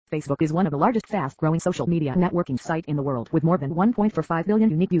Facebook is one of the largest fast-growing social media networking site in the world with more than 1.45 billion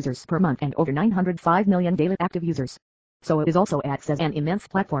unique users per month and over 905 million daily active users. So it is also acts as an immense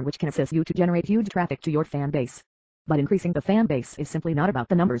platform which can assist you to generate huge traffic to your fan base. But increasing the fan base is simply not about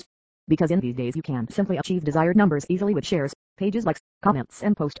the numbers. Because in these days you can simply achieve desired numbers easily with shares, pages likes, comments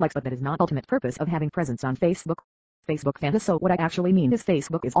and post likes, but that is not ultimate purpose of having presence on Facebook. Facebook fans. So what I actually mean is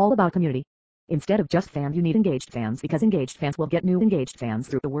Facebook is all about community. Instead of just fans, you need engaged fans, because engaged fans will get new engaged fans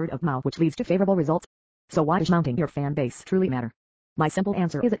through the word of mouth, which leads to favorable results. So why does mounting your fan base truly matter? My simple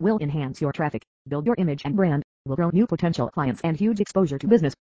answer is it will enhance your traffic, build your image and brand, will grow new potential clients and huge exposure to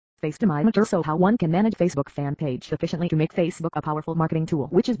business. FaceDominator. So how one can manage Facebook fan page efficiently to make Facebook a powerful marketing tool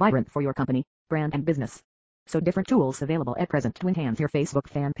which is vibrant for your company, brand and business. So different tools available at present to enhance your Facebook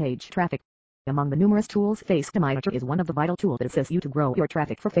fan page traffic. Among the numerous tools, FaceDominator is one of the vital tools that assists you to grow your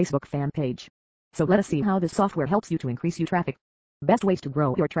traffic for Facebook fan page. So let us see how this software helps you to increase your traffic. Best ways to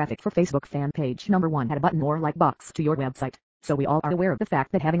grow your traffic for Facebook fan page. Number 1. Add a button or like box to your website. So we all are aware of the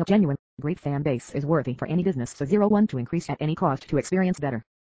fact that having a genuine, great fan base is worthy for any business. So 1 to increase at any cost to experience better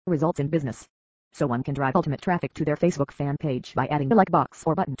results in business. So one can drive ultimate traffic to their Facebook fan page by adding a like box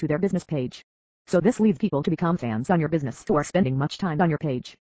or button to their business page. So this leads people to become fans on your business who are spending much time on your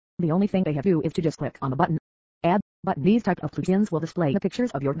page. The only thing they have to do is to just click on the button. Add button. These type of plugins will display the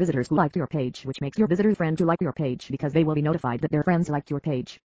pictures of your visitors who liked your page, which makes your visitors friend to like your page because they will be notified that their friends liked your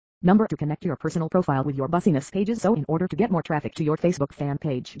page. Number 2. Connect your personal profile with your bussiness pages. So in order to get more traffic to your Facebook fan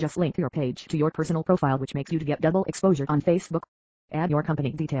page, just link your page to your personal profile, which makes you to get double exposure on Facebook. Add your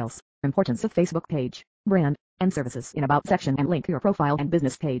company details, importance of Facebook page, brand, and services in about section and link your profile and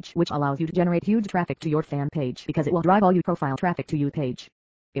business page, which allows you to generate huge traffic to your fan page because it will drive all your profile traffic to your page.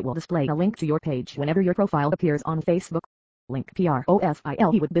 It will display a link to your page whenever your profile appears on Facebook. Link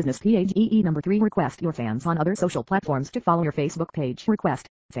profile with business page. Number 3. Request your fans on other social platforms to follow your Facebook page. Request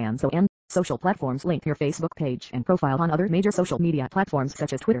fans on social platforms. Link your Facebook page and profile on other major social media platforms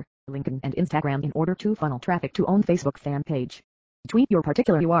such as Twitter, LinkedIn and Instagram in order to funnel traffic to own Facebook fan page. Tweet your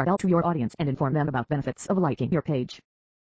particular URL to your audience and inform them about benefits of liking your page.